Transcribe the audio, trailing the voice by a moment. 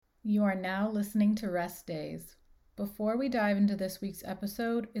You are now listening to Rest Days. Before we dive into this week's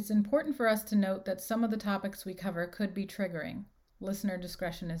episode, it's important for us to note that some of the topics we cover could be triggering. Listener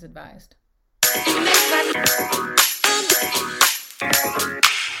discretion is advised.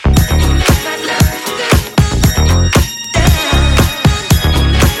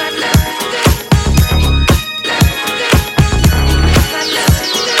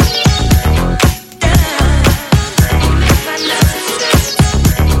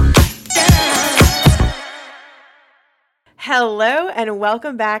 Hello and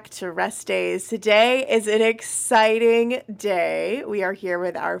welcome back to Rest Days. Today is an exciting day. We are here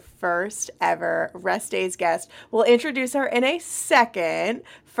with our first ever Rest Days guest. We'll introduce her in a second.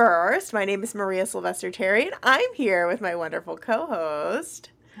 First, my name is Maria Sylvester Terry, and I'm here with my wonderful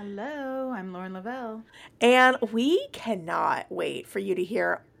co-host. Hello, I'm Lauren Lavelle. And we cannot wait for you to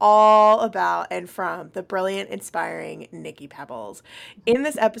hear all about and from the brilliant, inspiring Nikki Pebbles. In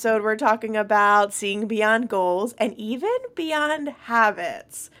this episode, we're talking about seeing beyond goals and even beyond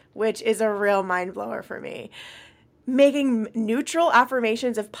habits, which is a real mind blower for me. Making neutral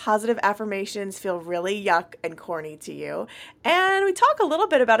affirmations of positive affirmations feel really yuck and corny to you. And we talk a little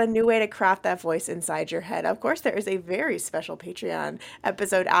bit about a new way to craft that voice inside your head. Of course, there is a very special Patreon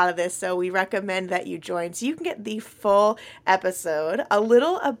episode out of this, so we recommend that you join so you can get the full episode. A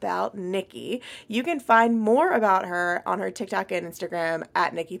little about Nikki. You can find more about her on her TikTok and Instagram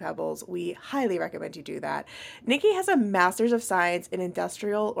at Nikki Pebbles. We highly recommend you do that. Nikki has a Master's of Science in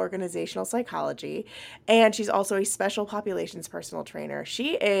Industrial Organizational Psychology, and she's also a special populations personal trainer.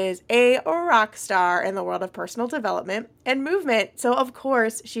 She is a rock star in the world of personal development and movement. So of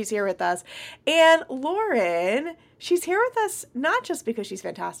course she's here with us. And Lauren, she's here with us not just because she's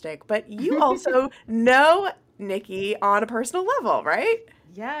fantastic, but you also know Nikki on a personal level, right?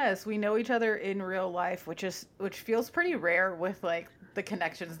 Yes, we know each other in real life, which feels pretty rare with like the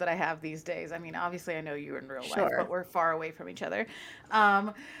connections that I have these days. I mean, obviously I know you in real life, but we're far away from each other.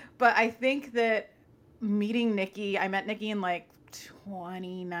 But I think that meeting Nikki, I met Nikki in like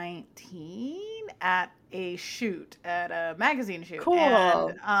 2019 at a shoot, at a magazine shoot. Cool.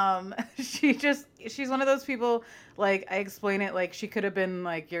 And she's one of those people, like, I explain it like she could have been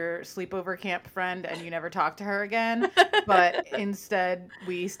like your sleepover camp friend and you never talked to her again. But instead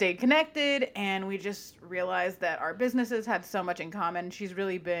we stayed connected and we just realized that our businesses had so much in common. She's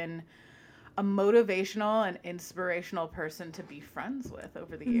really been a motivational and inspirational person to be friends with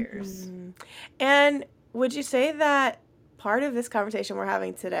over the years. Mm-hmm. And would you say that part of this conversation we're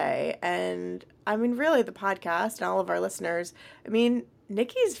having today, and I mean, really the podcast and all of our listeners, I mean,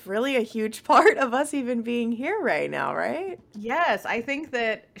 Nikki's really a huge part of us even being here right now, right? Yes, I think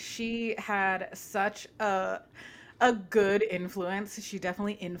that she had such a good influence. She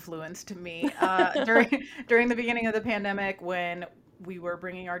definitely influenced me during the beginning of the pandemic when we were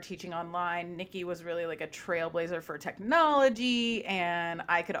bringing our teaching online. Nikki was really like a trailblazer for technology, and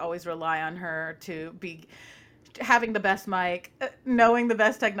I could always rely on her to be having the best mic, knowing the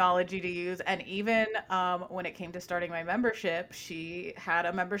best technology to use. And even when it came to starting my membership, she had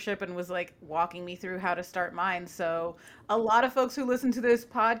a membership and was like walking me through how to start mine. So a lot of folks who listen to this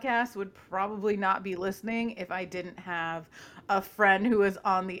podcast would probably not be listening if I didn't have a friend who is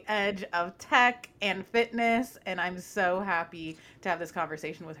on the edge of tech and fitness. And I'm so happy to have this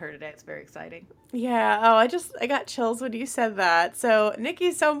conversation with her today. It's very exciting. Yeah. Oh, I got chills when you said that. So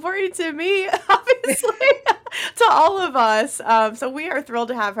Nikki's so important to me, obviously, to all of us. So we are thrilled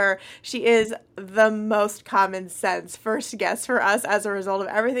to have her. She is the most common sense first guest for us as a result of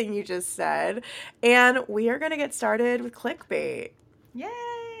everything you just said. And we are going to get started with clickbait.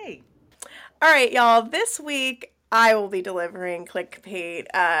 Yay! All right, y'all. This week, I will be delivering clickbait.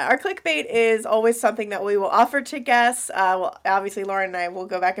 Our clickbait is always something that we will offer to guests. Well, obviously, Lauren and I will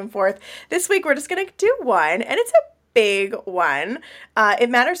go back and forth. This week, we're just going to do one, and it's a big one. It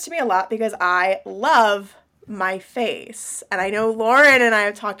matters to me a lot because I love my face. And I know Lauren and I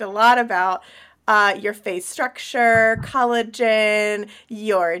have talked a lot about your face structure, collagen,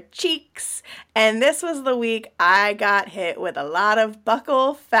 your cheeks. And this was the week I got hit with a lot of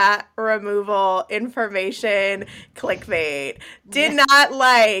buccal fat removal information clickbait. Did not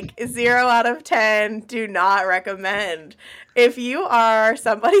like, 0 out of 10, do not recommend. If you are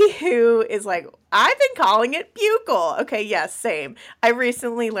somebody who is like, I've been calling it buccal. Okay, yes, same. I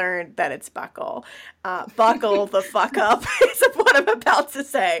recently learned that it's buckle. Buckle the fuck up is what I'm about to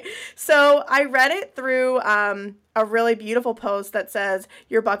say. So I read it through a really beautiful post that says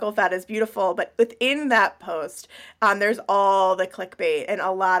your buccal fat is beautiful, but within that post, there's all the clickbait and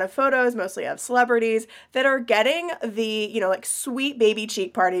a lot of photos, mostly of celebrities, that are getting the, like sweet baby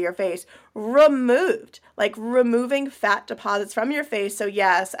cheek part of your face removed, like removing fat deposits from your face. So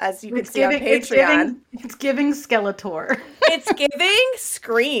yes, as you can see on Patreon, it's giving Skeletor. It's giving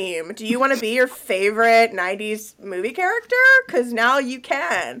Scream. Do you want to be your favorite 90s movie character? Because now you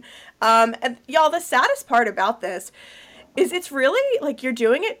can. And y'all, the saddest part about this is it's really like you're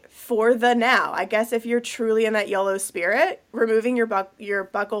doing it for the now. I guess if you're truly in that YOLO spirit, removing your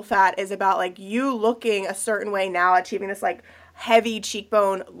buccal fat is about like you looking a certain way now, achieving this like heavy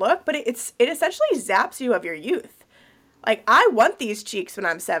cheekbone look, but it essentially zaps you of your youth. Like, I want these cheeks when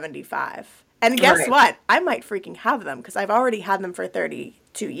I'm 75. And guess what? I might freaking have them because I've already had them for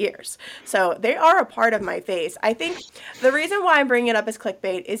 32 years. So they are a part of my face. I think the reason why I'm bringing it up as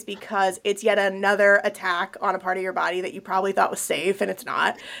clickbait is because it's yet another attack on a part of your body that you probably thought was safe, and it's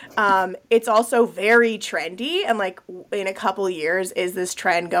not. It's also very trendy, and like in a couple years, is this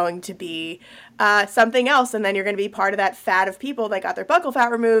trend going to be something else? And then you're going to be part of that fad of people that got their buccal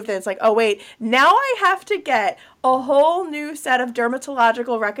fat removed, and it's like, oh wait, now I have to get a whole new set of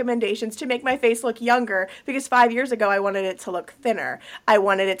dermatological recommendations to make my face look younger, because 5 years ago I wanted it to look thinner. I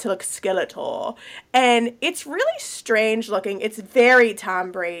wanted it to look skeletal. And it's really strange looking. It's very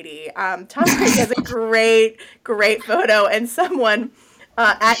Tom Brady. Tom Brady has a great photo, and someone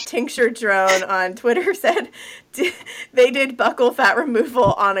at Tincture Drone on Twitter said they did buccal fat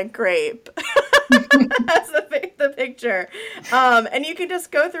removal on a grape. That's the picture. And you can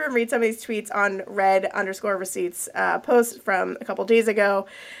just go through and read some of these tweets on red_receipts post from a couple days ago.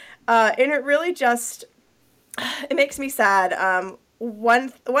 And it really just, it makes me sad. One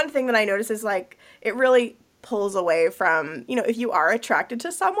thing that I notice is like, it really pulls away from, if you are attracted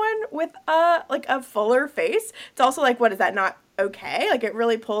to someone with a fuller face, it's also like, what is that not okay? Like, it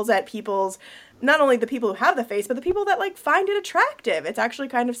really pulls at people's, not only the people who have the face, but the people that like find it attractive. It's actually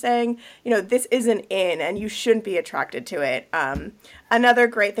kind of saying, this isn't in and you shouldn't be attracted to it. Another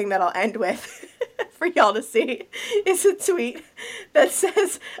great thing that I'll end with for y'all to see is a tweet that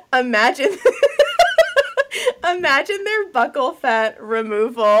says, imagine their buccal fat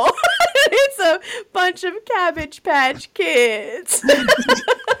removal. It's a bunch of Cabbage Patch Kids.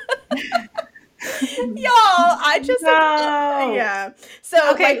 Y'all, I just yeah.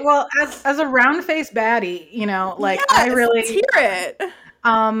 So okay, like, well, as a round face baddie, yes, I really hear it.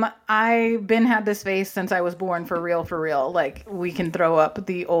 I've had this face since I was born, for real. Like, we can throw up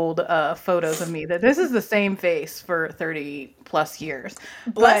the old photos of me that this is the same face for 30 plus years.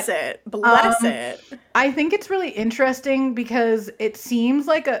 Bless it. I think it's really interesting because it seems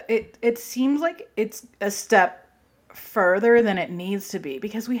like it's a step further than it needs to be,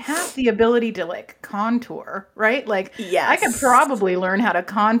 because we have the ability to like contour, right? Like, yes. I could probably learn how to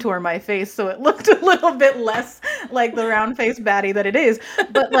contour my face so it looked a little bit less like the round face baddie that it is.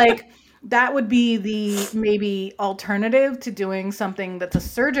 But like, that would be the maybe alternative to doing something that's a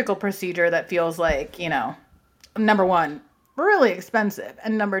surgical procedure that feels like, number one, really expensive,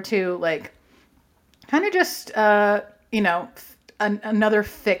 and number two, like kind of just another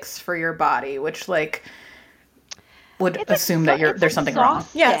fix for your body, which like would assume that there's something wrong.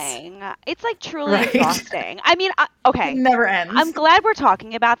 Yes. It's like truly exhausting. I mean, okay. It never ends. I'm glad we're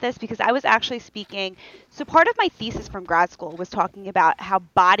talking about this, because I was actually speaking. So part of my thesis from grad school was talking about how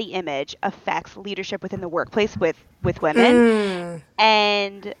body image affects leadership within the workplace with women.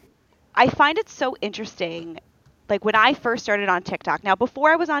 And I find it so interesting. Like, when I first started on TikTok, now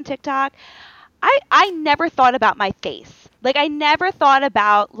before I was on TikTok, I never thought about my face. Like, I never thought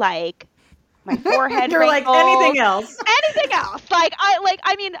about like my forehead. You're like anything else. Like,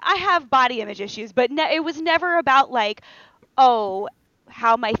 I have body image issues, but it was never about like, oh,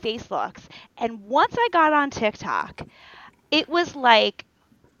 how my face looks. And once I got on TikTok, it was like,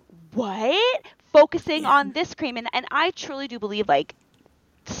 what? Focusing on this cream. And I truly do believe like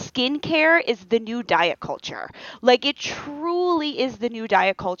skincare is the new diet culture. Like, it truly is the new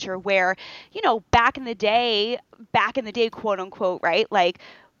diet culture where, back in the day, quote unquote, right? Like,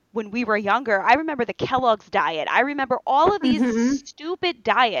 when we were younger, I remember the Kellogg's diet. I remember all of these stupid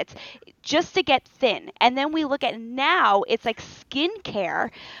diets just to get thin. And then we look at now, it's like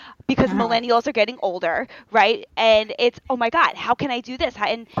skincare, because millennials are getting older, right? And it's, oh my God, how can I do this?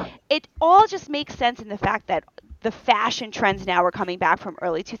 And it all just makes sense in the fact that the fashion trends now are coming back from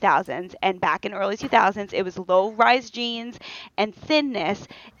early 2000s. And back in early 2000s, it was low-rise jeans and thinness.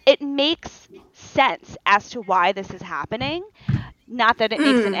 It makes sense as to why this is happening. Not that it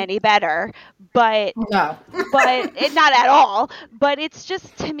makes it any better, but No. not at all. But it's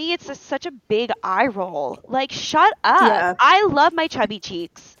just, to me, it's just such a big eye roll. Like, shut up. Yeah. I love my chubby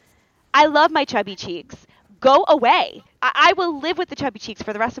cheeks. I love my chubby cheeks. Go away. I will live with the chubby cheeks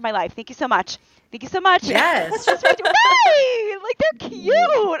for the rest of my life. Thank you so much. Thank you so much. Yes. Just right. Like, they're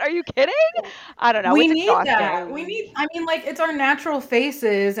cute. Are you kidding? I don't know. We It's need exhausting. that. I mean, like, it's our natural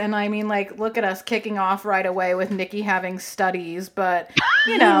faces. And I mean, like, look at us kicking off right away with Nikki having studies. But,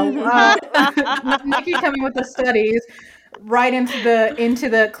 you know, Nikki coming with the studies right into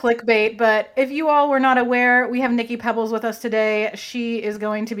the clickbait. But if you all were not aware, we have Nikki Pebbles with us today. She is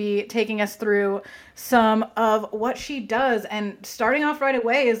going to be taking us through some of what she does. And starting off right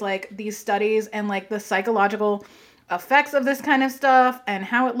away is like these studies and like the psychological effects of this kind of stuff and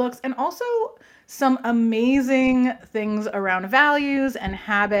how it looks, and also some amazing things around values and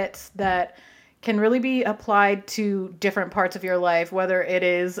habits that can really be applied to different parts of your life, whether it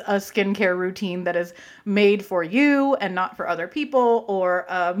is a skincare routine that is made for you and not for other people, or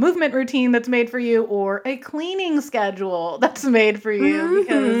a movement routine that's made for you, or a cleaning schedule that's made for you,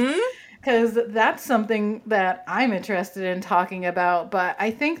 because that's something that I'm interested in talking about. But I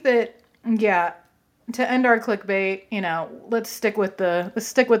think that, yeah, to end our clickbait, you know, let's stick with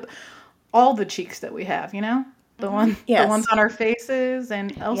all the cheeks that we have, you know? The ones on our faces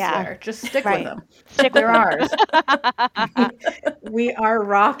and elsewhere. Just stick with them. They're ours. We are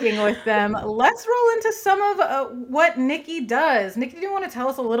rocking with them. Let's roll into some of what Nikki does. Nikki, do you want to tell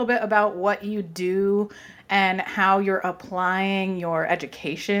us a little bit about what you do and how you're applying your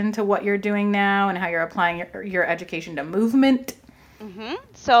education to what you're doing now, and how you're applying your education to movement?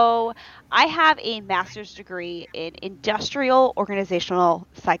 So I have a master's degree in industrial organizational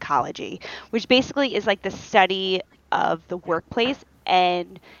psychology, which basically is like the study of the workplace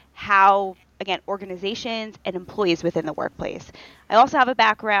and how, again, organizations and employees within the workplace. I also have a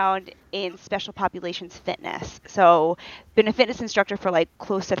background in special populations fitness. So been a fitness instructor for like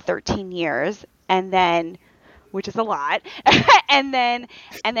close to 13 years, and then, which is a lot, and then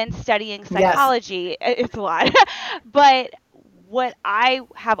studying psychology. Yes. It's a lot. But what I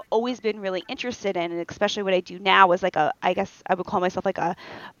have always been really interested in, and especially what I do now, is like I guess I would call myself like a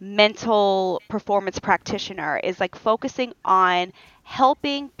mental performance practitioner, is like focusing on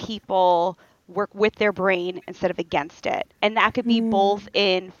helping people work with their brain instead of against it. And that could be both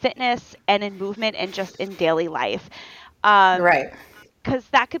in fitness and in movement and just in daily life. Right. Because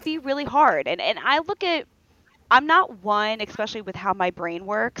that could be really hard. And I'm not one, especially with how my brain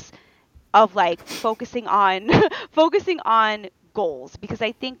works, of like focusing on goals, because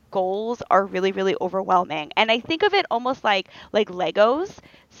I think goals are really, really overwhelming. And I think of it almost like Legos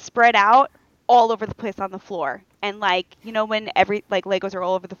spread out all over the place on the floor. And like, you know, when like Legos are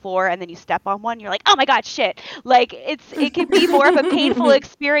all over the floor and then you step on one, you're like, oh my God, shit. Like it can be more of a painful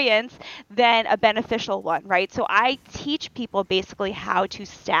experience than a beneficial one, right? So I teach people basically how to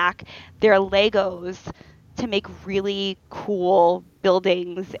stack their Legos to make really cool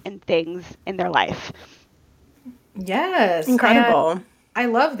buildings and things in their life. Yes. Incredible. And I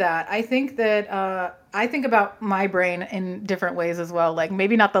love that. I think that I think about my brain in different ways as well. Like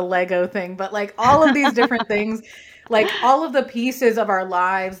maybe not the Lego thing, but like all of these different things, like all of the pieces of our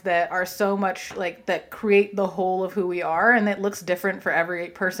lives that are so much like that create the whole of who we are. And it looks different for every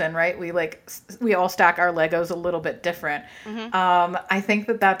person, right? We all stack our Legos a little bit different. I think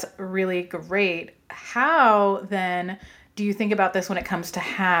that that's really great. How then do you think about this when it comes to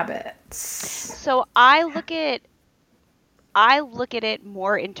habits? So I look at it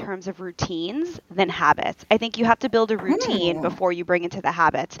more in terms of routines than habits. I think you have to build a routine before you bring into the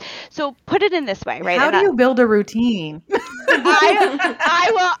habits. So put it in this way, right? How do you build a routine?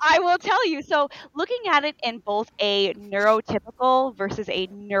 I will tell you. So looking at it in both a neurotypical versus a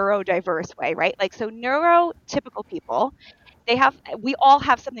neurodiverse way, right? Like, so neurotypical people, we all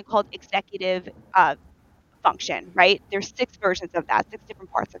have something called executive function, right? There's 6 versions of that, 6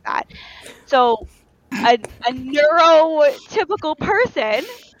 different parts of that. So a neurotypical person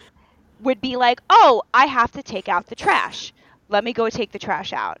would be like, oh, I have to take out the trash. Let me go take the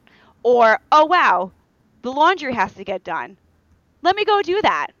trash out. Or, oh, wow, the laundry has to get done. Let me go do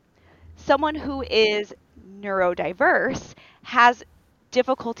that. Someone who is neurodiverse has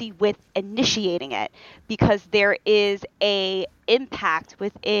difficulty with initiating it because there is a impact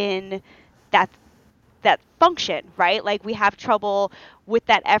within that function, right? Like we have trouble with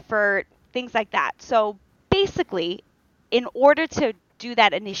that effort, things like that. So basically, in order to do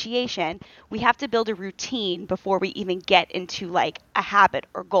that initiation, we have to build a routine before we even get into like a habit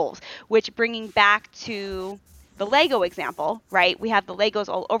or goals, which bringing back to the Lego example, right? We have the Legos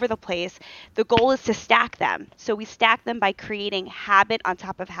all over the place. The goal is to stack them. So we stack them by creating habit on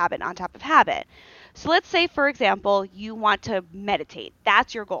top of habit on top of habit. So let's say, for example, you want to meditate.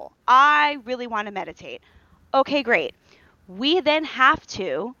 That's your goal. I really want to meditate. Okay, great. We then have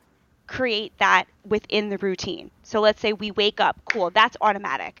to create that within the routine. So let's say we wake up, cool, that's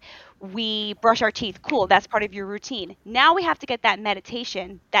automatic. We brush our teeth, cool, that's part of your routine. Now we have to get that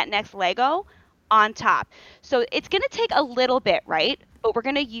meditation, that next Lego on top. So it's going to take a little bit, right? But we're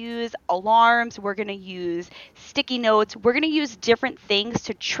going to use alarms, we're going to use sticky notes, we're going to use different things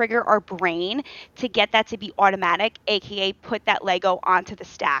to trigger our brain to get that to be automatic, aka put that Lego onto the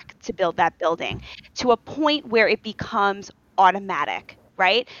stack to build that building to a point where it becomes automatic,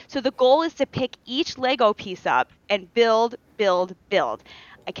 right? So the goal is to pick each Lego piece up and build, build, build.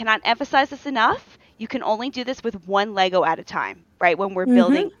 I cannot emphasize this enough. You can only do this with one Lego at a time, right? When we're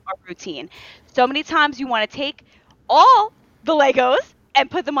building a routine. So many times you want to take all the Legos and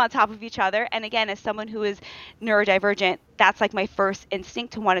put them on top of each other. And again, as someone who is neurodivergent, that's like my first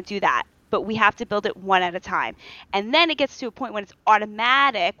instinct to want to do that. But we have to build it one at a time. And then it gets to a point when it's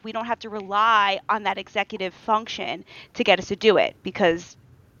automatic. We don't have to rely on that executive function to get us to do it because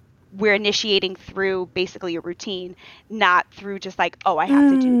we're initiating through basically a routine, not through just like, oh, I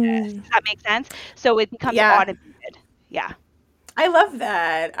have to do this. Does that make sense? So it becomes automated. Yeah. I love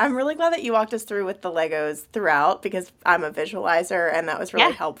that. I'm really glad that you walked us through with the Legos throughout because I'm a visualizer and that was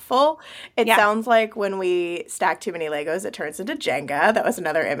really helpful. It sounds like when we stack too many Legos, it turns into Jenga. That was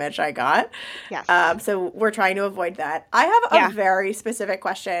another image I got. Yes. So we're trying to avoid that. I have a very specific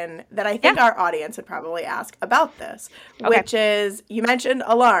question that I think our audience would probably ask about this, which is you mentioned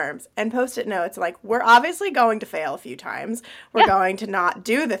alarms and Post-it notes. Like we're obviously going to fail a few times. We're going to not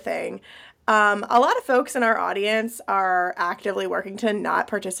do the thing. A lot of folks in our audience are actively working to not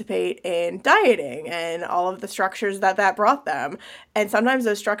participate in dieting and all of the structures that brought them. And sometimes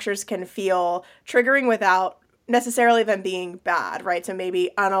those structures can feel triggering without necessarily them being bad, right? So maybe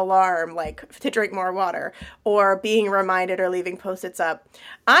an alarm, like to drink more water, or being reminded or leaving Post-its up.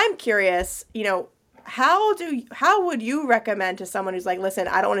 I'm curious, how would you recommend to someone who's like, listen,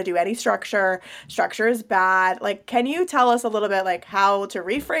 I don't want to do any structure. Structure is bad. Like, can you tell us a little bit like how to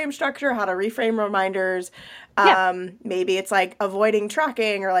reframe structure, how to reframe reminders? Maybe it's like avoiding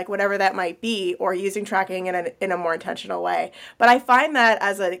tracking or like whatever that might be, or using tracking in a more intentional way. But I find that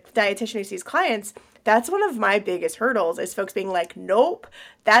as a dietitian who sees clients, that's one of my biggest hurdles is folks being like, nope,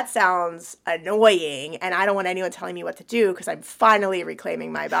 that sounds annoying. And I don't want anyone telling me what to do because I'm finally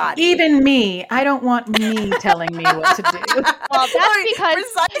reclaiming my body. Even me. I don't want me telling me what to do. Well,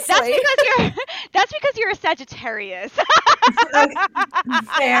 that's because you're a Sagittarius.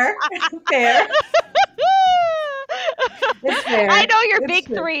 Fair. It's fair. I know your big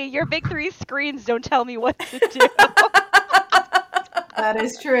three. Your big three screens don't tell me what to do. That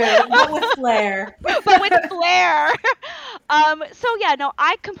is true, but with flair.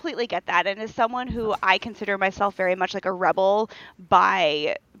 I completely get that. And as someone who I consider myself very much like a rebel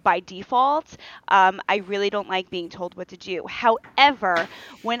by default, I really don't like being told what to do. However,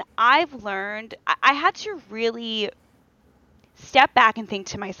 when I've learned, I had to really step back and think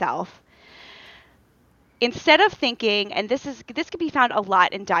to myself, instead of thinking, and this can be found a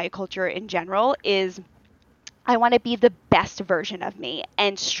lot in diet culture in general, is I want to be the best version of me,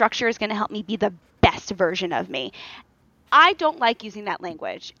 and structure is going to help me be the best version of me. I don't like using that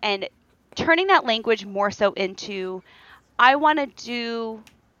language, and turning that language more so into I want to do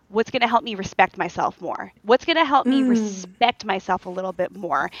what's going to help me respect myself more. What's going to help me respect myself a little bit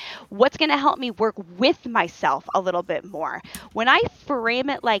more? What's going to help me work with myself a little bit more? When I frame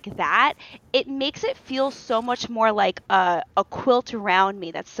it like that, it makes it feel so much more like a quilt around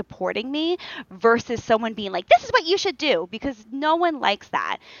me that's supporting me versus someone being like, this is what you should do, because no one likes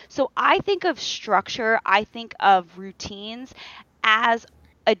that. So I think of structure, I think of routines as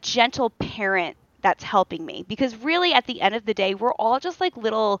a gentle parent that's helping me, because really at the end of the day, we're all just like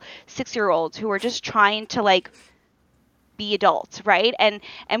little 6-year-olds who are just trying to like be adults, right? And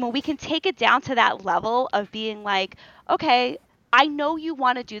when we can take it down to that level of being like, okay, I know you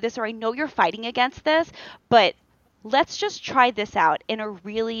want to do this, or I know you're fighting against this, but let's just try this out in a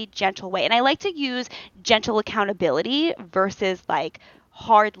really gentle way. And I like to use gentle accountability versus like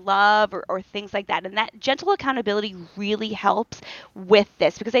hard love or things like that. And that gentle accountability really helps with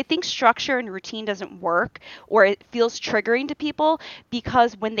this, because I think structure and routine doesn't work, or it feels triggering to people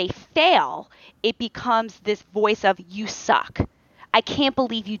because when they fail, it becomes this voice of you suck. I can't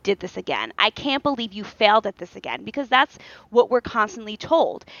believe you did this again. I can't believe you failed at this again, because that's what we're constantly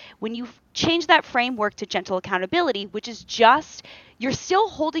told. When you change that framework to gentle accountability, which is just, you're still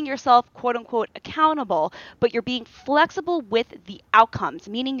holding yourself quote unquote accountable, but you're being flexible with the outcomes,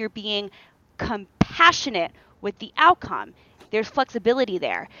 meaning you're being compassionate with the outcome. There's flexibility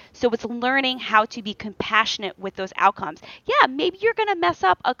there. So it's learning how to be compassionate with those outcomes. Yeah, maybe you're going to mess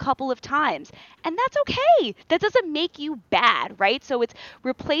up a couple of times, and that's okay. That doesn't make you bad, right? So it's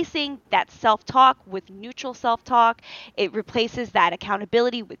replacing that self-talk with neutral self-talk. It replaces that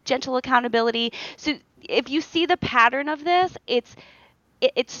accountability with gentle accountability. So if you see the pattern of this, it's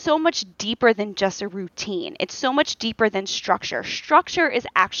so much deeper than just a routine. It's so much deeper than structure. Structure is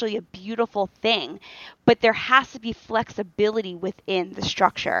actually a beautiful thing, but there has to be flexibility within the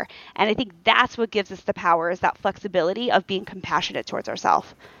structure. And I think that's what gives us the power, is that flexibility of being compassionate towards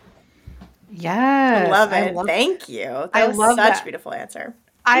ourselves. Yes. I love it. Thank you. That was love such that. a beautiful answer.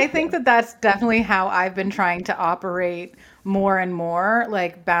 I think that that's definitely how I've been trying to operate more and more,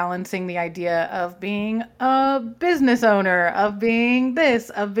 like balancing the idea of being a business owner, of being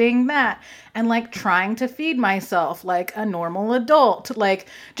this, of being that, and like trying to feed myself like a normal adult, like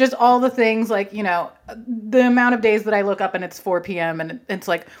just all the things, like, you know, the amount of days that I look up and it's 4 p.m. and it's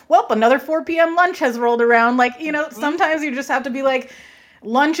like, well, another 4 p.m. lunch has rolled around. Like, you know, sometimes you just have to be like,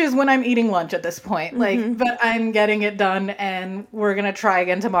 lunch is when I'm eating lunch at this point. Like, but I'm getting it done, and we're going to try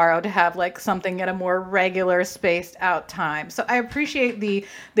again tomorrow to have like something at a more regular spaced out time. So I appreciate the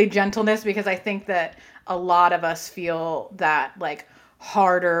gentleness, because I think that a lot of us feel that like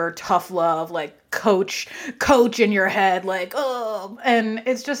harder, tough love, like coach in your head, like, oh, and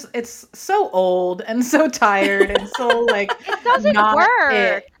it's just, it's so old and so tired and so like, it doesn't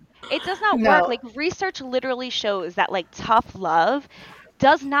work. It does not No. work. Like, research literally shows that like tough love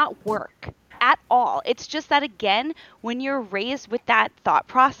does not work at all. It's just that, again, when you're raised with that thought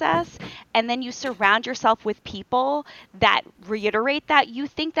process and then you surround yourself with people that reiterate that, you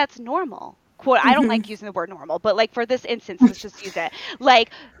think that's normal. Quote, I don't like using the word normal, but like for this instance, let's just use it.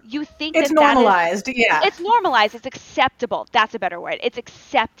 Like, you think It's that normalized. Yeah. it's normalized, it's acceptable. That's a better word. It's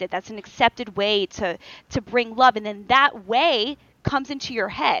accepted. That's an accepted way to bring love. And then that way comes into your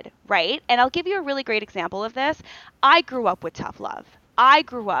head, right? And I'll give you a really great example of this. I grew up with tough love. I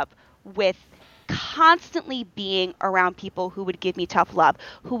grew up with constantly being around people who would give me tough love,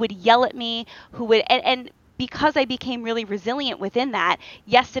 who would yell at me, who would, and because I became really resilient within that,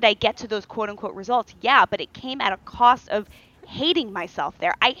 yes, did I get to those quote unquote results? Yeah, but it came at a cost of hating myself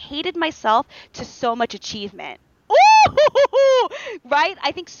there. I hated myself to so much achievement. Ooh, right?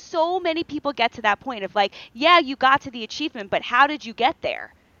 I think so many people get to that point of like, yeah, you got to the achievement, but how did you get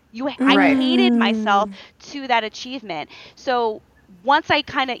there? I hated myself to that achievement. So once I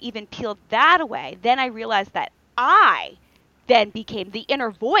kind of even peeled that away, then I realized that I then became, the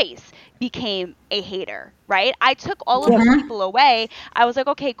inner voice became a hater, right? I took all of those people away. I was like,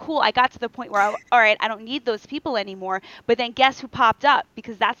 okay, cool. I got to the point where, all right, I don't need those people anymore. But then guess who popped up?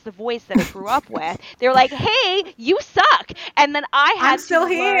 Because that's the voice that I grew up with. They were like, hey, you suck. And then I had I'm still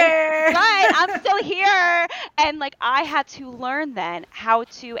here. Right, I'm still here. And like, I had to learn then how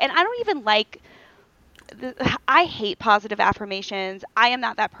to, and I don't even like, I hate positive affirmations. I am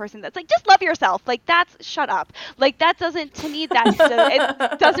not that person that's like, just love yourself. Like, that's, shut up. Like, that doesn't, to me, that's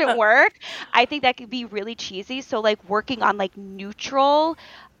it doesn't work. I think that could be really cheesy. So like working on like neutral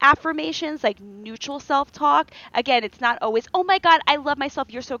affirmations, like neutral self-talk. Again, it's not always, oh my God, I love myself,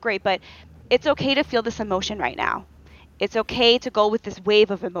 you're so great. But it's okay to feel this emotion right now. It's okay to go with this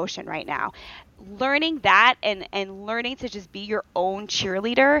wave of emotion right now. Learning that and learning to just be your own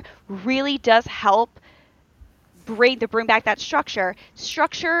cheerleader really does help bring back that structure.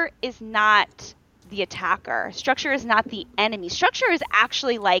 Structure is not the attacker. Structure is not the enemy. Structure is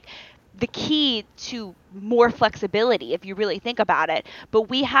actually like the key to more flexibility if you really think about it. But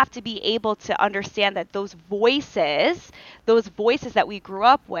we have to be able to understand that those voices that we grew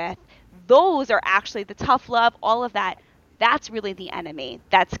up with, those are actually the tough love, all of that. That's really the enemy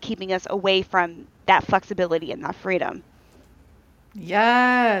that's keeping us away from that flexibility and that freedom.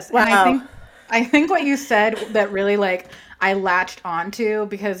 Yes. Wow. And I think what you said that really like I latched onto,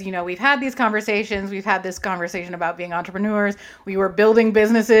 because, you know, we've had these conversations. We've had this conversation about being entrepreneurs. We were building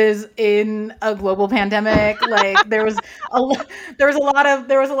businesses in a global pandemic. Like there was a lot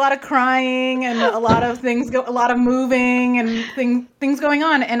of crying and a lot of a lot of moving and things going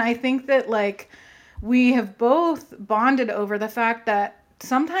on. And I think that like we have both bonded over the fact that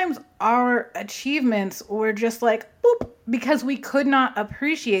sometimes our achievements were just like boop, because we could not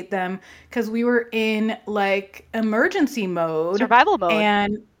appreciate them because we were in like emergency mode, survival mode,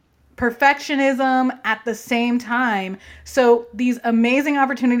 and perfectionism at the same time. So these amazing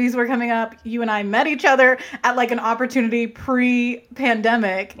opportunities were coming up. You and I met each other at like an opportunity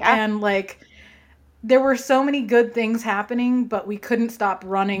pre-pandemic, and like there were so many good things happening, but we couldn't stop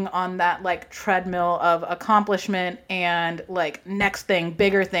running on that like treadmill of accomplishment and like next thing,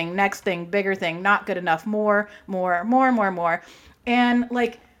 bigger thing, next thing, bigger thing, not good enough, more. And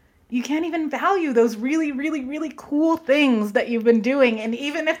like you can't even value those really, really, really cool things that you've been doing. And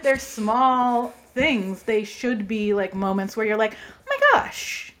even if they're small things, they should be like moments where you're like, oh my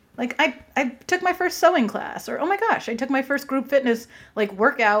gosh, like I took my first sewing class, or oh my gosh, I took my first group fitness like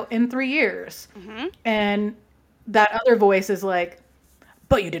workout in 3 years. Mm-hmm. And that other voice is like,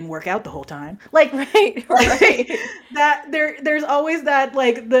 but you didn't work out the whole time. Like, right. That there's always that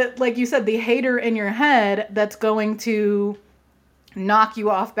like you said, the hater in your head that's going to knock you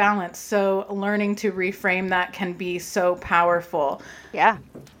off balance. So learning to reframe that can be so powerful. Yeah.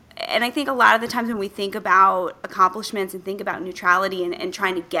 And I think a lot of the times when we think about accomplishments and think about neutrality and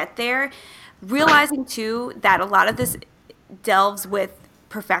trying to get there, realizing too that a lot of this delves with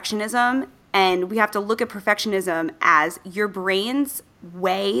perfectionism, and we have to look at perfectionism as your brain's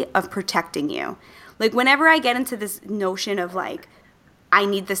way of protecting you. Like whenever I get into this notion of like, I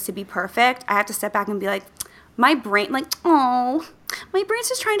need this to be perfect, I have to step back and be like, my brain, like, oh, my brain's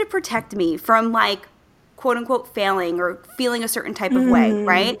just trying to protect me from like, quote unquote, failing or feeling a certain type of way,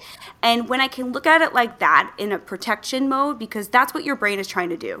 right? And when I can look at it like that in a protection mode, because that's what your brain is trying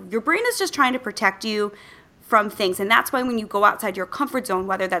to do. Your brain is just trying to protect you from things. And that's why when you go outside your comfort zone,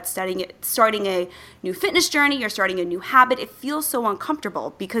 whether that's starting a new fitness journey or starting a new habit, it feels so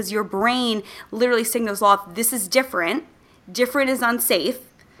uncomfortable because your brain literally signals off, this is different. Different is unsafe.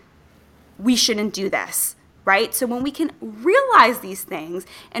 We shouldn't do this. Right? So when we can realize these things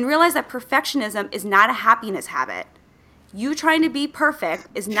and realize that perfectionism is not a happiness habit. You trying to be perfect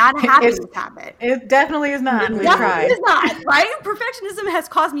is not a happiness habit. It definitely is not. It definitely is not, right? Perfectionism has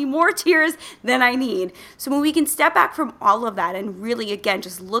caused me more tears than I need. So when we can step back from all of that and really, again,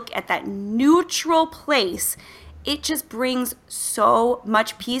 just look at that neutral place, it just brings so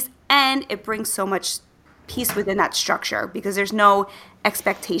much peace, and it brings so much peace within that structure because there's no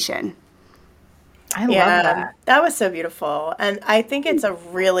expectation. I love that. That was so beautiful. And I think it's a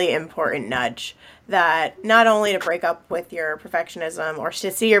really important nudge that not only to break up with your perfectionism or to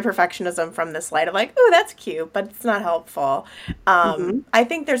see your perfectionism from this light of like, oh, that's cute, but it's not helpful. I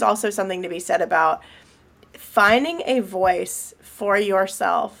think there's also something to be said about finding a voice for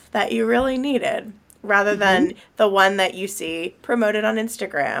yourself that you really needed, rather than the one that you see promoted on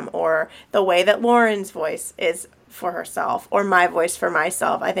Instagram, or the way that Lauren's voice is for herself, or my voice for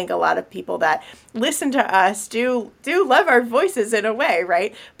myself. I think a lot of people that listen to us do love our voices in a way,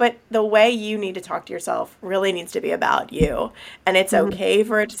 right? But the way you need to talk to yourself really needs to be about you. And it's okay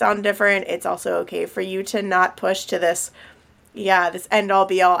for it to sound different. It's also okay for you to not push to this end all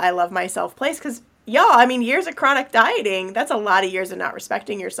be all, I love myself place. Because I mean, years of chronic dieting, that's a lot of years of not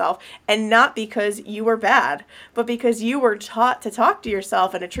respecting yourself. And not because you were bad, but because you were taught to talk to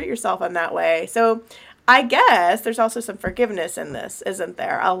yourself and to treat yourself in that way. So I guess there's also some forgiveness in this, isn't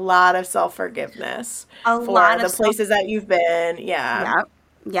there? A lot of self-forgiveness for the places that you've been. Yeah.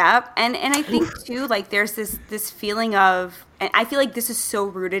 Yep. And I think too, like there's this feeling of, and I feel like this is so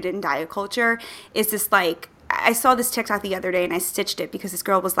rooted in diet culture, is this like, I saw this TikTok the other day and I stitched it because this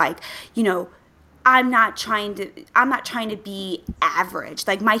girl was like, I'm not trying to be average.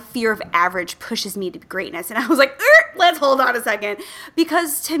 Like my fear of average pushes me to greatness. And I was like, let's hold on a second.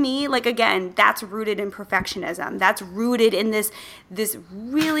 Because to me, like, again, that's rooted in perfectionism. That's rooted in this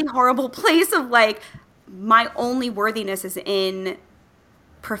really horrible place of like, my only worthiness is in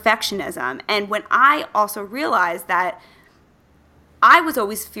perfectionism. And when I also realized that I was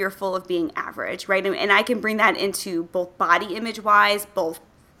always fearful of being average, right? And I can bring that into both body image wise, both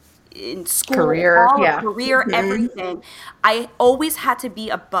in school, career, everything. I always had to be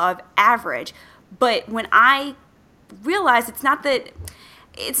above average. But when I realized it's not that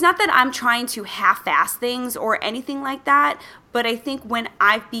I'm trying to half-ass things or anything like that, but I think when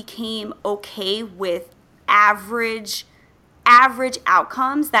I became okay with average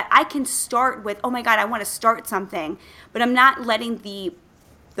outcomes, that I can start with, oh my God, I want to start something, but I'm not letting the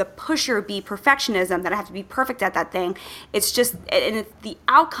pusher be perfectionism, that I have to be perfect at that thing. It's just, and if the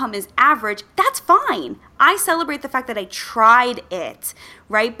outcome is average, that's fine. I celebrate the fact that I tried it,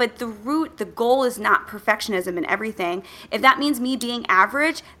 right? But the goal is not perfectionism and everything. If that means me being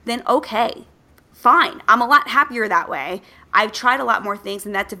average, then okay, fine. I'm a lot happier that way. I've tried a lot more things,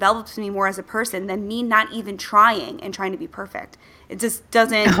 and that develops me more as a person than me not even trying and trying to be perfect. It just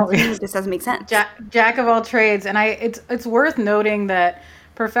doesn't, this doesn't make sense. Jack of all trades. And it's worth noting that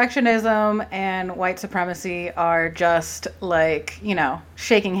perfectionism and white supremacy are just like,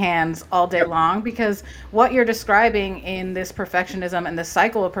 shaking hands all day long, because what you're describing in this perfectionism and the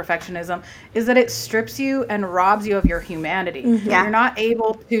cycle of perfectionism is that it strips you and robs you of your humanity. Yeah. You're not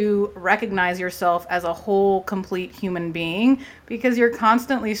able to recognize yourself as a whole, complete human being, because you're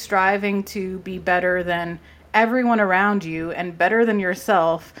constantly striving to be better than everyone around you and better than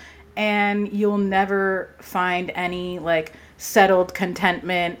yourself, and you'll never find any like settled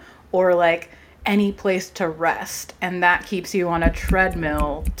contentment or like any place to rest, and that keeps you on a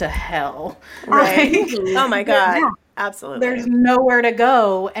treadmill to hell, right? Oh my God. Absolutely. There's nowhere to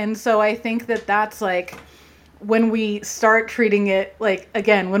go. And so I think that that's like when we start treating it like,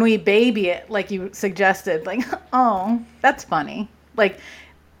 again, when we baby it like you suggested, like, oh, that's funny, like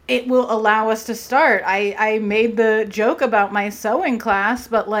it will allow us to start. I made the joke about my sewing class,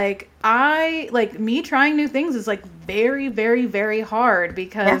 but like me trying new things is like very, very, very hard,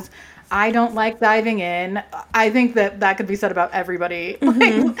 because I don't like diving in. I think that could be said about everybody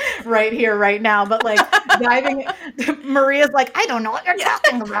like, right here, right now. But like diving, Maria's like, I don't know what you're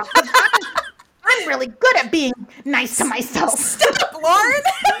talking about. I'm really good at being nice to myself. Stop, Lauren.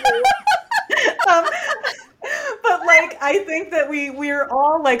 But like I think that we're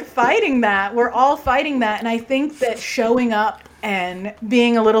all like fighting that. We're all fighting that, and I think that showing up and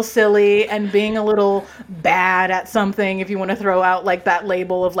being a little silly and being a little bad at something, if you want to throw out like that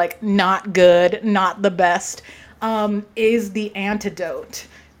label of like not good, not the best, is the antidote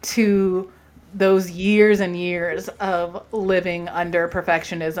to those years and years of living under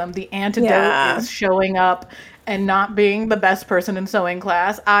perfectionism. The antidote is showing up and not being the best person in sewing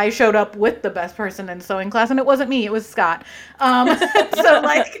class. I showed up with the best person in sewing class, and it wasn't me, it was Scott. So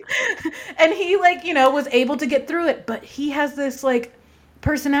like, and he like, was able to get through it, but he has this like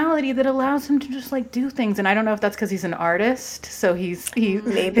personality that allows him to just like do things. And I don't know if that's because he's an artist, so his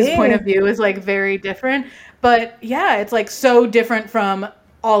point of view is like very different. But yeah, it's like so different from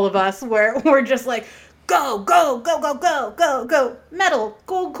all of us, where we're just like, go, go, go, go, go, go, go, metal,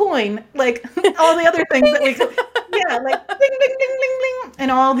 gold coin, like all the other things that we could, like ding, ding, ding, ding, ding,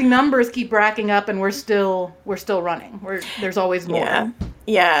 and all the numbers keep racking up, and we're still running. There's always more.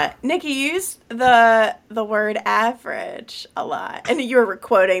 Yeah. Nikki used the word average a lot, and you were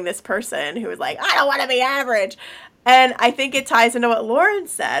quoting this person who was like, I don't want to be average. And I think it ties into what Lauren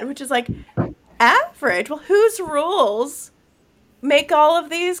said, which is like, average? Well, whose rules make all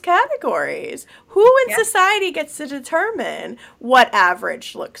of these categories? Who in society gets to determine what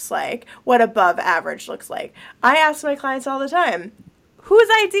average looks like, what above average looks like? I ask my clients all the time, whose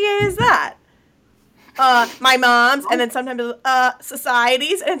idea is that? My mom's, and then sometimes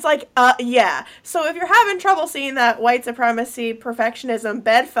society's, and it's like, yeah. So if you're having trouble seeing that white supremacy, perfectionism,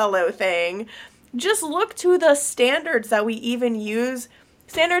 bedfellow thing, just look to the standards that we even use.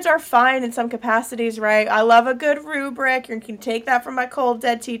 Standards are fine in some capacities, right? I love a good rubric. You can take that from my cold,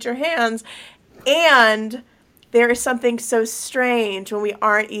 dead teacher hands. And there is something so strange when we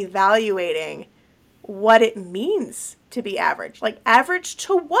aren't evaluating what it means to be average. Like, average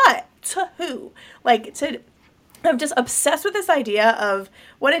to what? To who? Like, I'm just obsessed with this idea of,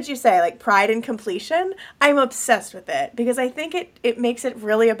 what did you say? Like, pride and completion? I'm obsessed with it because I think it makes it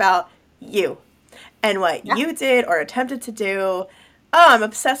really about you and what you did or attempted to do. Oh, I'm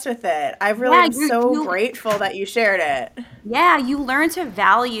obsessed with it. I really am so grateful that you shared it. Yeah, you learn to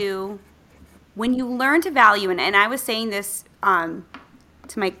value. When you learn to value, and I was saying this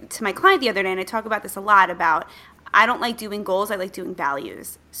to my client the other day, and I talk about this a lot, about I don't like doing goals, I like doing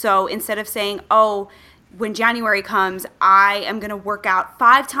values. So instead of saying, oh, when January comes, I am going to work out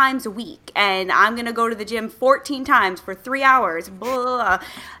 5 times a week, and I'm going to go to the gym 14 times for 3 hours, blah.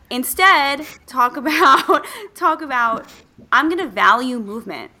 Instead, talk about I'm going to value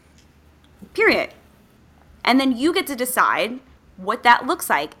movement, period. And then you get to decide what that looks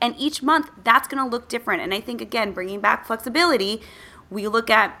like. And each month, that's going to look different. And I think, again, bringing back flexibility, we look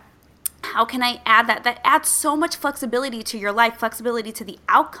at how can I add that? That adds so much flexibility to your life, flexibility to the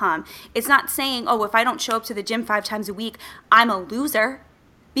outcome. It's not saying, oh, if I don't show up to the gym 5 times a week, I'm a loser.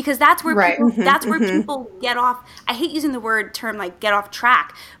 Because that's where people get off. I hate using the term like get off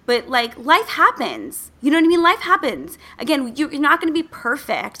track, but like life happens. You know what I mean? Life happens. Again, you're not going to be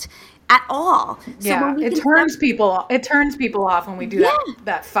perfect at all. So when it turns people off when we do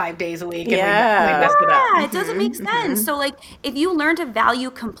that 5 days a week and we mess it up. Yeah, it doesn't make sense. So like if you learn to value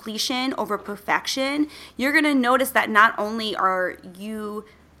completion over perfection, you're going to notice that not only are you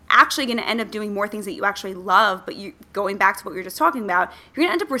actually going to end up doing more things that you actually love, but you, going back to what we were just talking about, you're going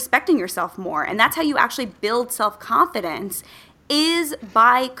to end up respecting yourself more. And that's how you actually build self-confidence, is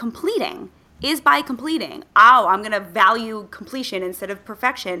by completing. is by completing. Oh, I'm going to value completion instead of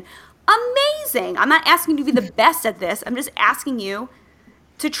perfection. Amazing. I'm not asking you to be the best at this. I'm just asking you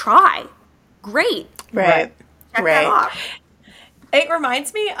to try. Great. Right. Check that off. It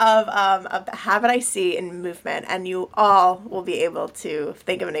reminds me of the habit I see in movement, and you all will be able to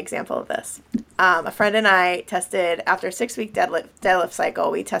think of an example of this. A friend and I tested, after a 6-week deadlift cycle,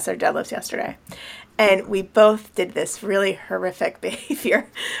 we tested our deadlifts yesterday. And we both did this really horrific behavior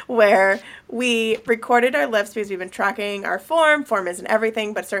where we recorded our lifts because we've been tracking our form. Form isn't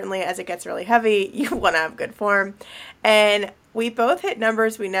everything, but certainly as it gets really heavy, you want to have good form. And we both hit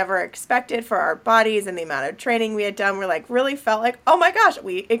numbers we never expected for our bodies and the amount of training we had done. We're like, really felt like, oh my gosh,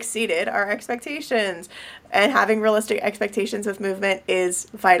 we exceeded our expectations. And having realistic expectations with movement is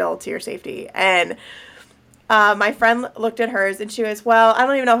vital to your safety. And my friend looked at hers and she was, well, I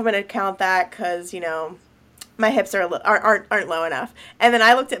don't even know if I'm going to count that because, my hips aren't low enough. And then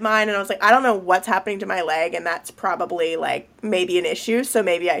I looked at mine and I was like, I don't know what's happening to my leg, and that's probably like maybe an issue. So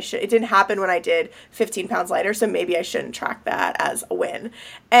maybe I should. It didn't happen when I did 15 pounds lighter, so maybe I shouldn't track that as a win.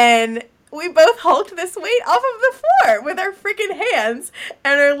 And we both hulked this weight off of the floor with our freaking hands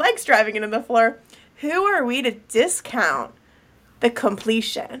and our legs driving into the floor. Who are we to discount the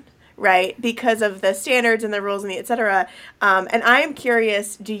completion? Right? Because of the standards and the rules and the et cetera. And I am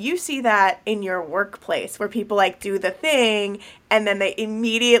curious, do you see that in your workplace where people like do the thing and then they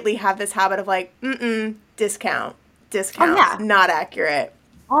immediately have this habit of like, discount, not accurate.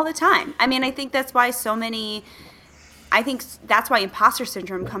 All the time. I mean, I think that's why that's why imposter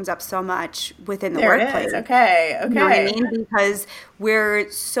syndrome comes up so much within the workplace. It is. Okay. You know what I mean? Because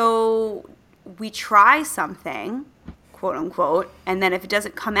we try something, quote unquote, and then if it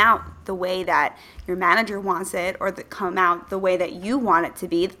doesn't come out the way that your manager wants it or come out the way that you want it to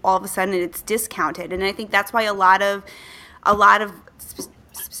be, all of a sudden it's discounted. And I think that's why a lot of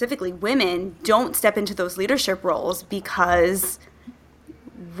specifically women don't step into those leadership roles, because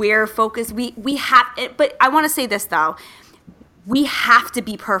we're focused. We have it, but I want to say this though, we have to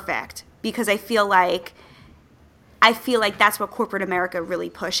be perfect, because I feel like that's what corporate America really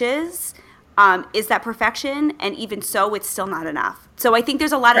pushes. Is that perfection, and even so, it's still not enough. So I think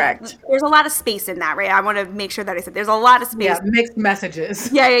there's a lot of space in that, right? I want to make sure that I said there's a lot of space. Yeah, mixed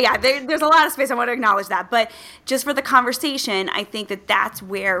messages. Yeah. There's a lot of space. I want to acknowledge that, but just for the conversation, I think that that's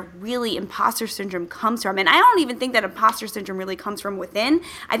where really imposter syndrome comes from. And I don't even think that imposter syndrome really comes from within.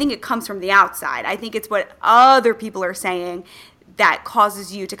 I think it comes from the outside. I think it's what other people are saying that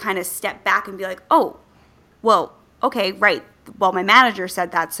causes you to kind of step back and be like, oh, well, okay, right. Well, my manager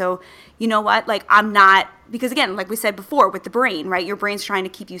said that, so you know what? Like, I'm not, because again, like we said before with the brain, right? Your brain's trying to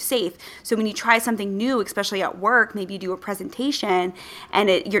keep you safe. So when you try something new, especially at work, maybe you do a presentation and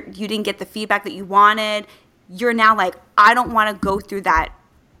you didn't get the feedback that you wanted, you're now like, I don't want to go through that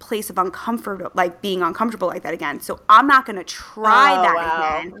place of being uncomfortable like that again. So I'm not going to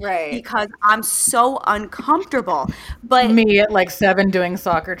try again, right? Because I'm so uncomfortable. But me at like 7 doing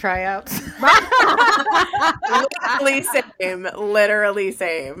soccer tryouts. Literally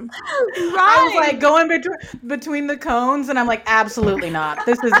same. Right. I was like going between the cones, and I'm like, absolutely not.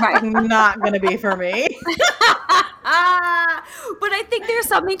 This is not going to be for me. But I think there's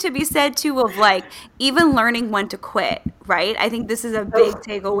something to be said too of like even learning when to quit, right? I think this is a big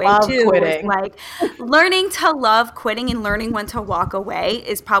takeaway too. Quitting. Like learning to love quitting and learning when to walk away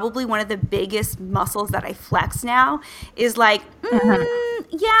is probably one of the biggest muscles that I flex now. Is like, I'm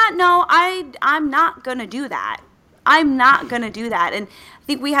not gonna do that. I'm not gonna do that. And I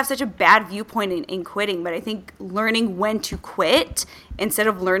think we have such a bad viewpoint in quitting, but I think learning when to quit instead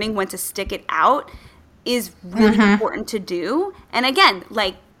of learning when to stick it out is really important to do. And again,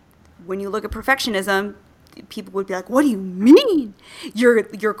 like when you look at perfectionism, people would be like, what do you mean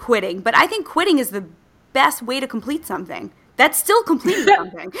you're quitting? But I think quitting is the best way to complete something. That's still completing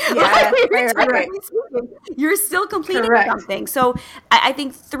something. Right. You're still completing something. So I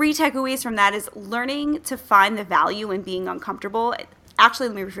think 3 takeaways from that is learning to find the value in being uncomfortable. Actually,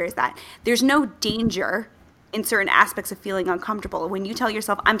 let me rephrase that. There's no danger in certain aspects of feeling uncomfortable. When you tell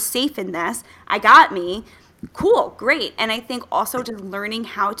yourself, I'm safe in this, I got me, cool, great. And I think also just learning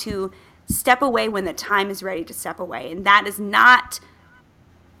how to step away when the time is ready to step away. And that is not,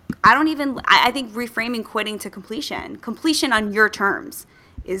 I think reframing quitting to completion on your terms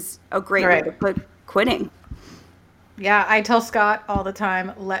is a great way to put quitting. Yeah, I tell Scott all the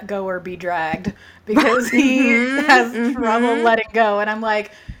time, let go or be dragged, because he has trouble letting go. And I'm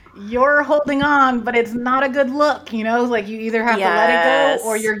like, you're holding on, but it's not a good look, like you either have to let it go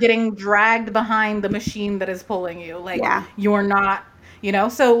or you're getting dragged behind the machine that is pulling you. Like you're not,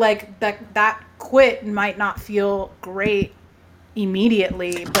 so like that quit might not feel great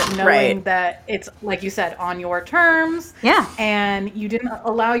immediately, but knowing Right. that it's, like you said, on your terms. Yeah. And you didn't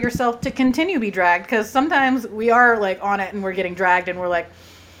allow yourself to continue to be dragged, because sometimes we are like on it and we're getting dragged and we're like,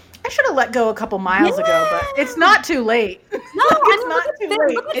 I should have let go a couple miles ago, but it's not too late. No, It's not too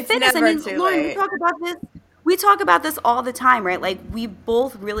late. look at It's fitness. never I mean, too Lauren, late. we talk about this all the time, right? Like, we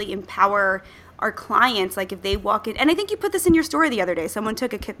both really empower our clients. Like, if they walk in, and I think you put this in your story the other day, someone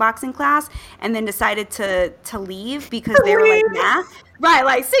took a kickboxing class and then decided to leave because they were like, nah. Right,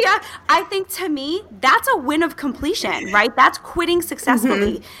 like, see ya. I think, to me, that's a win of completion, right? That's quitting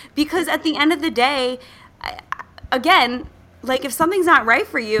successfully. Because at the end of the day, again, like, if something's not right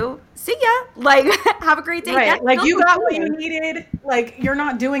for you, see ya. Like, have a great day. Right. That's Like, not you what got we're what you doing. needed. Like, you're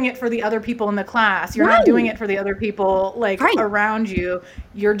not doing it for the other people in the class. You're not Right. doing it for the other people, like, Right. around you.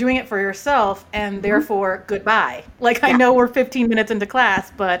 You're doing it for yourself, and therefore, goodbye. Like, I Yeah. know we're 15 minutes into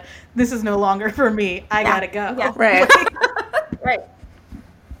class, but this is no longer for me. I Yeah. gotta go. Yeah. Right. Right.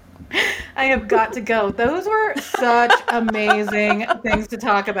 I have got to go. Those were such amazing things to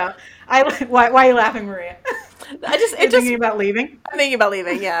talk about. Why are you laughing, Maria? You're thinking about leaving? I'm thinking about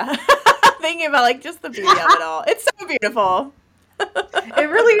leaving, yeah. I'm thinking about, like, just the beauty of it all. It's so beautiful. It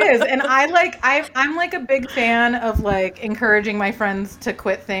really is. And I'm like a big fan of, like, encouraging my friends to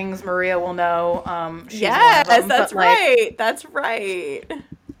quit things. Maria will know. She's Yes, one of them, that's but, like, right. That's right.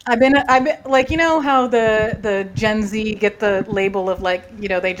 I've been like, you know how the Gen Z get the label of, like, you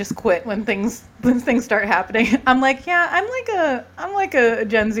know, they just quit when things start happening. I'm like, yeah, I'm like a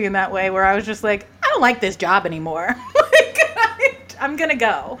Gen Z in that way, where I was just like, I don't like this job anymore. Like, I'm gonna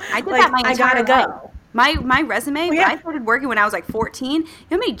go. I did Like, that my entire I gotta life. go. My resume, when I started working when I was like 14, you know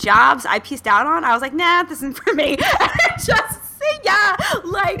how many jobs I pieced out on? I was like, nah, this isn't for me. Just see ya.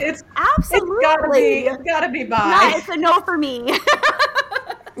 Like, It's absolutely. It's gotta be Nah, bye. it's a no for me.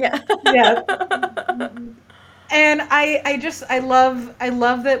 Yeah. Yeah. And I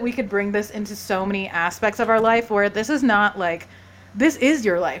love that we could bring this into so many aspects of our life, where this is not like, this is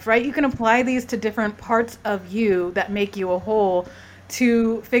your life, right? You can apply these to different parts of you that make you a whole,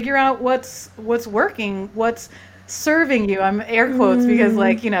 to figure out what's working, what's serving you. I'm air quotes because,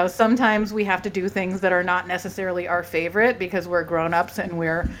 like, you know, sometimes we have to do things that are not necessarily our favorite because we're grown-ups and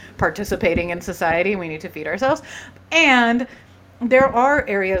we're participating in society and we need to feed ourselves. And there are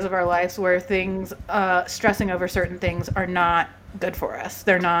areas of our lives where things, stressing over certain things, are not good for us.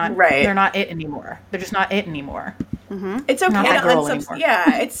 They're not Right. They're not it anymore. They're just not it anymore. It's okay Not to that girl anymore.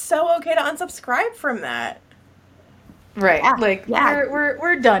 Yeah, it's so okay to unsubscribe from that. Right. Yeah, Like, yeah.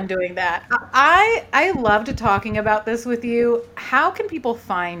 we're done doing that. I loved talking about this with you. How can people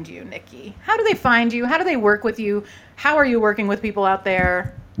find you, Nikki? How do they find you? How do they work with you? How are you working with people out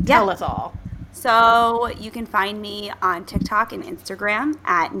there? Tell us all. So you can find me on TikTok and Instagram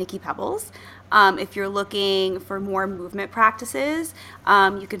at Nikki Pebbles. If you're looking for more movement practices,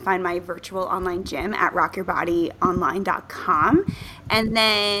 you can find my virtual online gym at rockyourbodyonline.com. And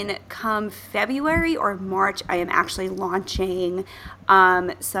then come February or March, I am actually launching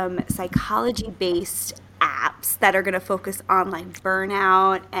some psychology-based apps that are going to focus on, like,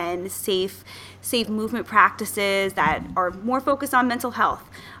 burnout and safe movement practices that are more focused on mental health.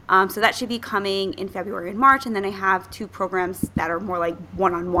 So that should be coming in February and March. And then I have 2 programs that are more like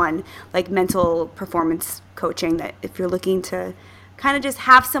one-on-one, like mental performance coaching, that if you're looking to kind of just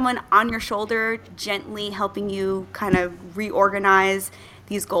have someone on your shoulder gently helping you kind of reorganize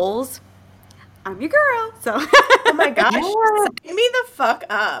these goals, I'm your girl. So Oh my gosh. Sign me the fuck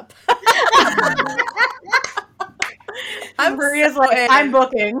up. Maria's so like, in. I'm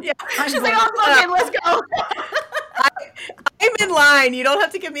booking. Yeah. she's like, oh, okay, let's go. I'm in line. You don't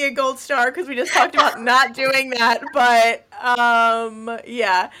have to give me a gold star because we just talked about not doing that. But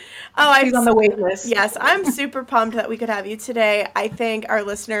yeah. Oh, She's on the wait list. Yes, I'm super pumped that we could have you today. I think our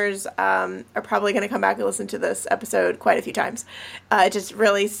listeners are probably going to come back and listen to this episode quite a few times. Just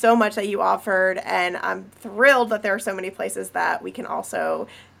really so much that you offered, and I'm thrilled that there are so many places that we can also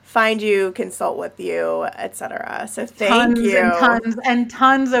find you, consult with you, etc. So thank you. And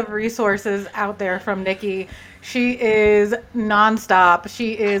tons of resources out there from Nikki. She is nonstop.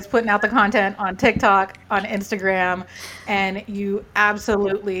 She is putting out the content on TikTok, on Instagram, and you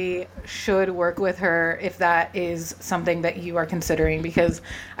absolutely should work with her if that is something that you are considering, because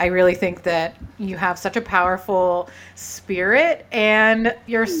I really think that you have such a powerful spirit and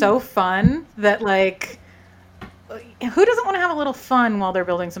you're so fun that, like, who doesn't want to have a little fun while they're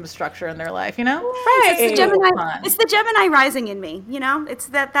building some structure in their life, you know? Right. It's the Gemini rising in me, you know? It's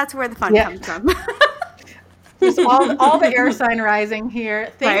that's where the fun comes from. Just all the air sign rising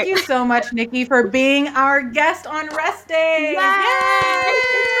here. Thank you so much, Nikki, for being our guest on Rest Day. Yay! Thanks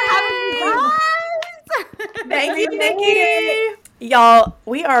for having me, guys. Thank you, Nikki. Y'all,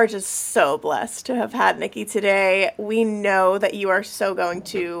 we are just so blessed to have had Nikki today. We know that you are so going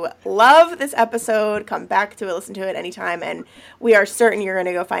to love this episode, come back to it, listen to it anytime, and we are certain you're going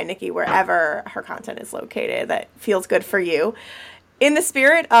to go find Nikki wherever her content is located that feels good for you. In the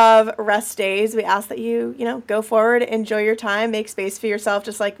spirit of rest days, we ask that you go forward, enjoy your time, make space for yourself,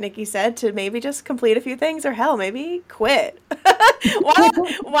 just like Nikki said, to maybe just complete a few things, or hell, maybe quit.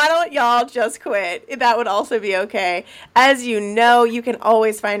 Why don't y'all just quit? That would also be okay. As you know, you can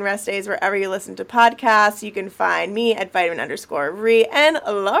always find rest days wherever you listen to podcasts. You can find me at vitamin_re and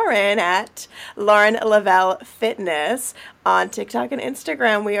Lauren at Lauren Lavelle Fitness on TikTok and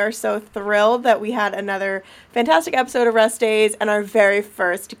Instagram. We are so thrilled that we had another fantastic episode of Rest Days and our very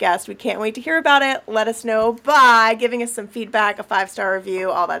first guest. We can't wait to hear about it. Let us know by giving us some feedback, a 5-star review.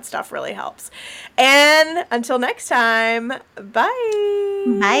 All that stuff really helps. And until next time, bye.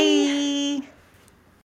 Bye.